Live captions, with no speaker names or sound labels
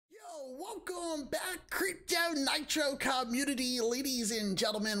Welcome back, Crypto Nitro community, ladies and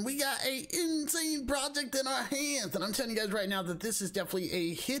gentlemen. We got a insane project in our hands, and I'm telling you guys right now that this is definitely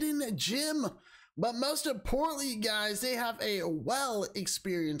a hidden gem. But most importantly, guys, they have a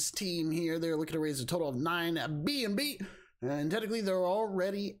well-experienced team here. They're looking to raise a total of 9 BNB, and technically they're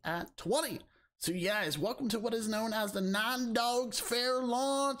already at 20. So you guys, welcome to what is known as the 9 Dogs Fair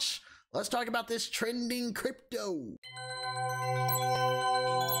launch. Let's talk about this trending crypto.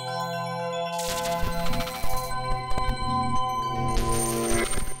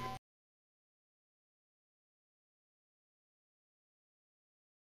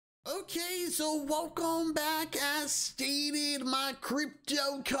 Okay, so welcome back. As stated, my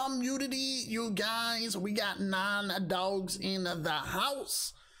crypto community, you guys, we got 9 dogs in the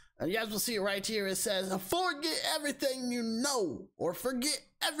house. And you guys will see it right here. It says, forget everything you know, or forget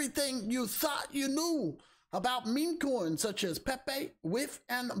everything you thought you knew about meme coins such as Pepe, Whiff,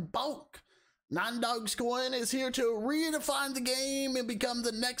 and Bulk. 9 Dogs Coin is here to redefine the game and become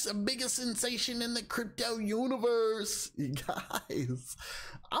the next biggest sensation in the crypto universe. You guys,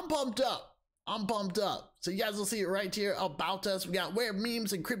 I'm pumped up. I'm pumped up. So you guys will see it right here about us. We got where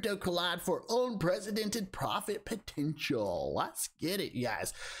memes and crypto collide for unprecedented profit potential. Let's get it, you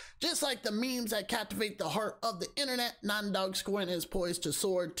guys. Just like the memes that captivate the heart of the internet, 9 Dogs Coin is poised to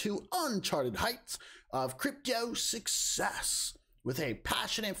soar to uncharted heights of crypto success. With a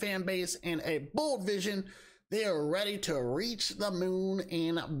passionate fan base and a bold vision, they are ready to reach the moon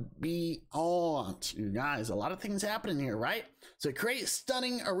and beyond. You guys, a lot of things happening here, right? So create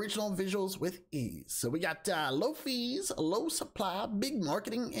stunning original visuals with ease. So we got low fees, low supply, big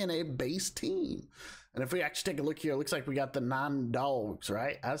marketing, and a base team. And if we actually take a look here, it looks like we got the 9 dogs,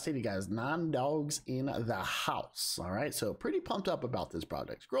 right? I say to you guys, 9 dogs in the house. All right, so pretty pumped up about this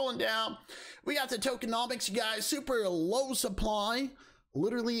project. Scrolling down, we got the tokenomics, you guys. Super low supply,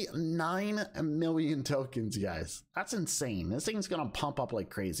 literally 9 million tokens, guys. That's insane. This thing's gonna pump up like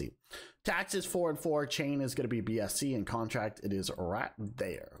crazy. Taxes 4 and 4, chain is gonna be BSC, and contract it is right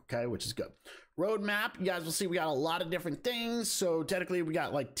there, okay, which is good. Roadmap, you guys will see we got a lot of different things. So technically we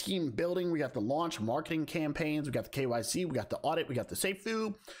got like team building, we got the launch marketing campaigns, we got the KYC, we got the audit, we got the safe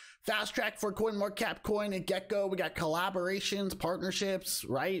food, fast track for CoinMarketCap, Coin and Gecko. We got collaborations, partnerships,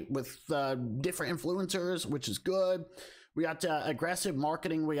 right, with different influencers, which is good. We got aggressive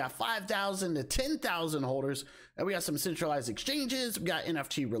marketing. We got 5,000 to 10,000 holders, and we got some centralized exchanges. We got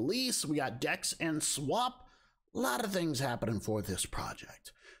NFT release. We got DEX and swap. A lot of things happening for this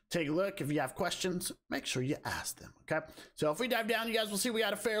project. Take a look. If you have questions, make sure you ask them, okay? So if we dive down, you guys will see we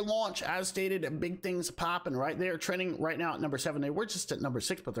got a fair launch. As stated, big things popping right there, trending right now at number 7. They were just at number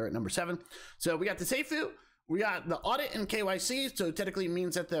 6, but they're at number 7. So we got the Seifu, we got the audit and KYC, so technically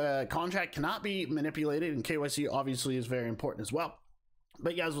means that the contract cannot be manipulated, and KYC obviously is very important as well.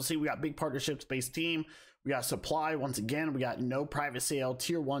 But you guys will see we got big partnerships-based team. We got supply. Once again, we got no private sale,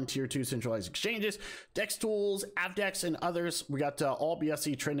 tier 1, tier 2 centralized exchanges, DEX tools, AvDEX, and others. We got all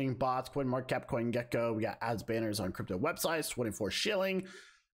BSC trending bots, CoinMarketCap, CoinGecko. We got ads banners on crypto websites, 24 shilling,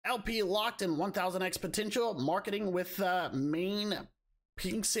 LP locked and 1000x potential, marketing with main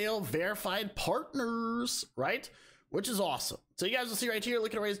pink sale verified partners, right? Which is awesome. So you guys will see right here,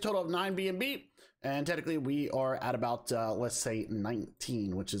 looking to raise a total of 9 BNB. And technically we are at about, let's say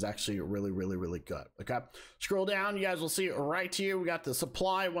 19, which is actually really, really, really good. Okay. Scroll down. You guys will see it right here. We got the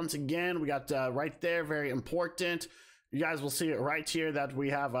supply. Once again, we got right there. Very important. You guys will see it right here that we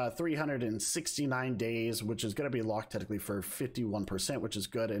have 369 days, which is going to be locked technically for 51%, which is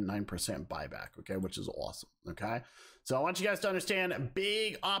good, and 9% buyback. Okay. Which is awesome. Okay. So I want you guys to understand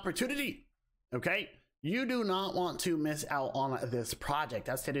big opportunity. Okay. You do not want to miss out on this project.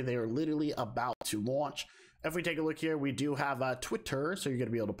 As stated, they are literally about to launch. If we take a look here, we do have Twitter, so you're going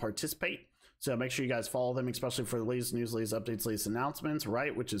to be able to participate. So make sure you guys follow them, especially for the latest news, latest updates, latest announcements,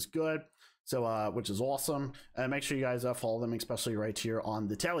 right? Which is good. So, which is awesome. And make sure you guys follow them, especially right here on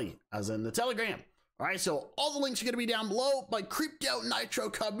the Telly, as in the Telegram. All right, so all the links are going to be down below. My Crypto Nitro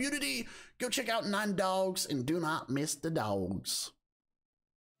community, go check out 9 Dogs and do not miss the dogs.